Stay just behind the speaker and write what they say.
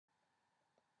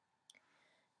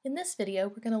In this video,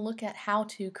 we're going to look at how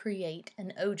to create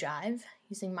an ogive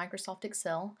using Microsoft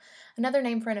Excel. Another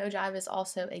name for an ogive is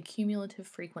also a cumulative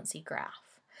frequency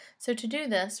graph. So to do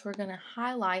this, we're going to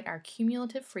highlight our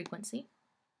cumulative frequency,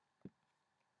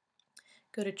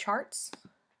 go to Charts,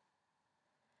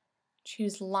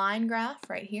 choose Line Graph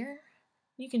right here.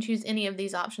 You can choose any of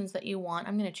these options that you want.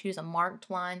 I'm going to choose a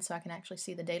marked line so I can actually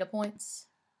see the data points.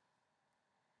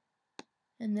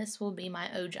 And this will be my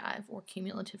ogive, or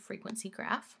cumulative frequency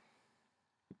graph.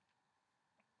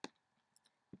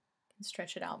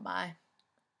 Stretch it out by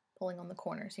pulling on the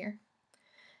corners here.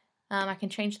 I can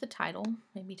change the title,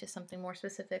 maybe to something more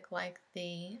specific like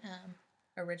the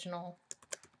original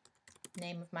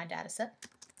name of my data set.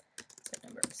 So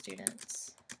number of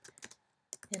students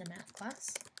in a math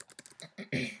class.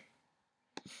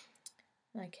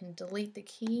 I can delete the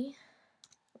key,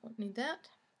 won't need that.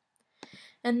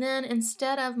 And then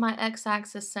instead of my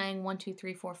x-axis saying 1, 2,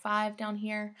 3, 4, 5 down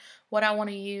here, what I want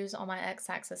to use on my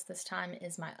x-axis this time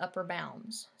is my upper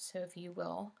bounds. So if you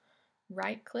will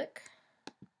right-click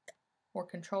or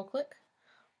control-click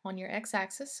on your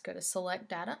x-axis, go to Select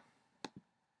Data.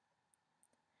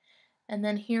 And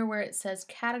then here where it says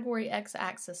Category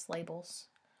X-axis Labels,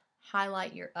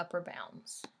 highlight your upper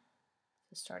bounds.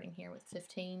 So starting here with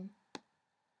 15.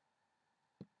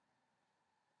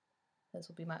 Those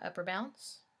will be my upper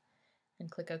bounds, and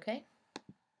click OK.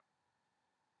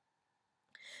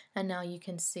 And now you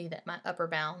can see that my upper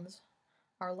bounds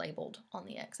are labeled on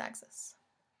the x-axis.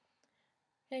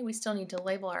 Okay, we still need to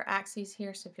label our axes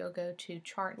here, so if you'll go to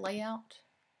Chart Layout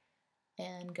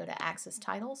and go to Axis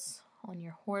Titles on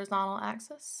your horizontal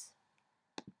axis.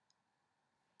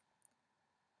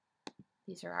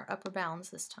 These are our upper bounds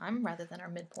this time rather than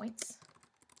our midpoints.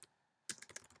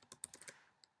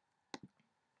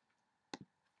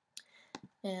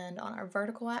 And on our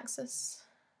vertical axis,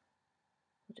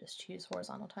 we'll just choose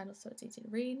horizontal titles so it's easy to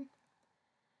read.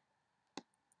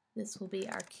 This will be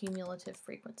our cumulative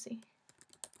frequency.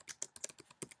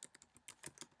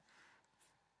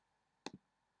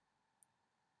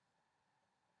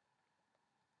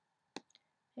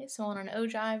 Okay, so on an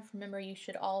ogive, remember you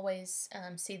should always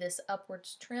see this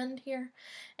upwards trend here,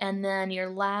 and then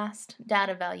your last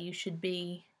data value should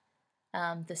be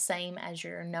the same as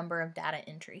your number of data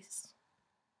entries.